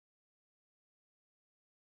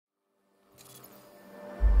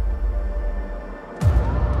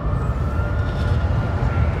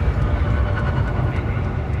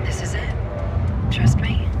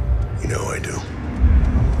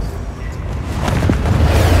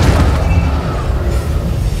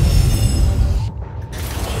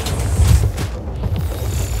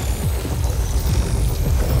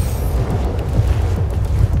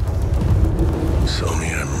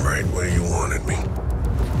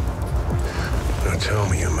tell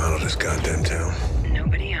me I'm out of this goddamn town.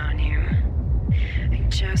 Nobody on you. I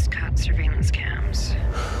just caught surveillance cams.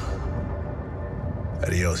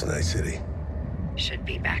 Adios, Night City. Should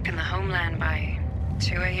be back in the homeland by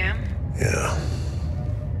 2 a.m. Yeah.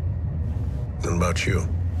 What about you?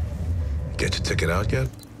 Get your ticket out yet?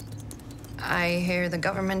 I hear the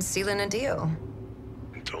government's sealing a deal.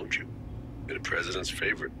 I told you. You're the president's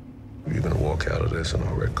favorite. You're gonna walk out of this on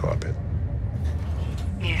a red carpet.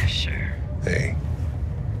 Yeah, sure. Hey,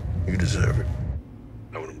 you deserve it.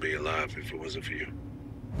 I wouldn't be alive if it wasn't for you.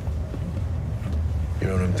 You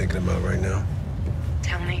know what I'm thinking about right now?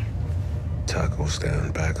 Tell me. Taco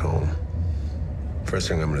stand back home. First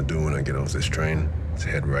thing I'm gonna do when I get off this train is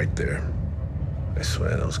head right there. I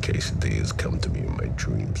swear those quesadillas come to me in my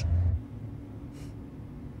dreams.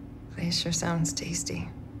 Place sure sounds tasty.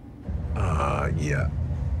 Yeah.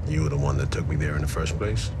 You were the one that took me there in the first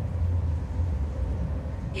place?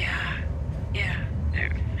 Yeah. I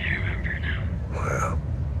remember now. Wow.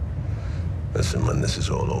 Listen, when this is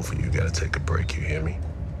all over, you gotta take a break, you hear me?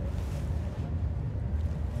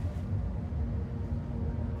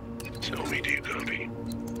 Tell me, do you copy?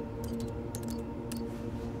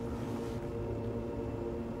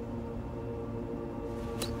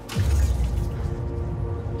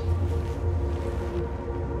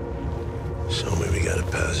 So me, we got a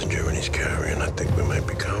passenger and he's carrying. I think we might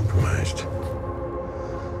be compromised.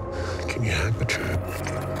 Can you hack the trap?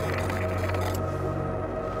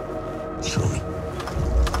 Show me.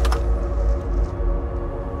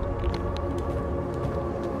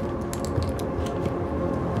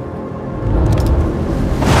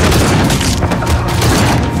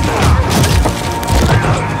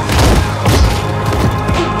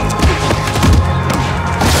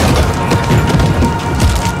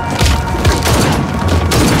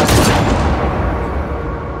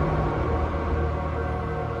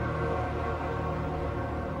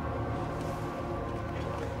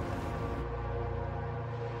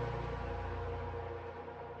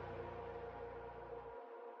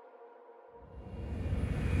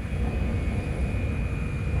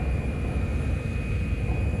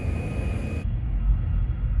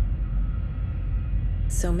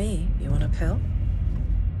 So me, you want a pill?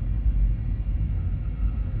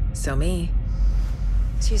 So me.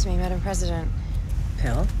 Excuse me, Madam President.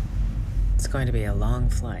 Pill? It's going to be a long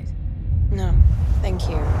flight. No, thank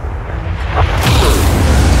you.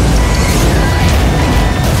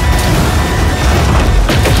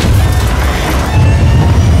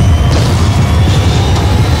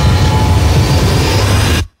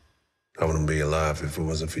 I wouldn't be alive if it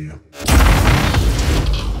wasn't for you.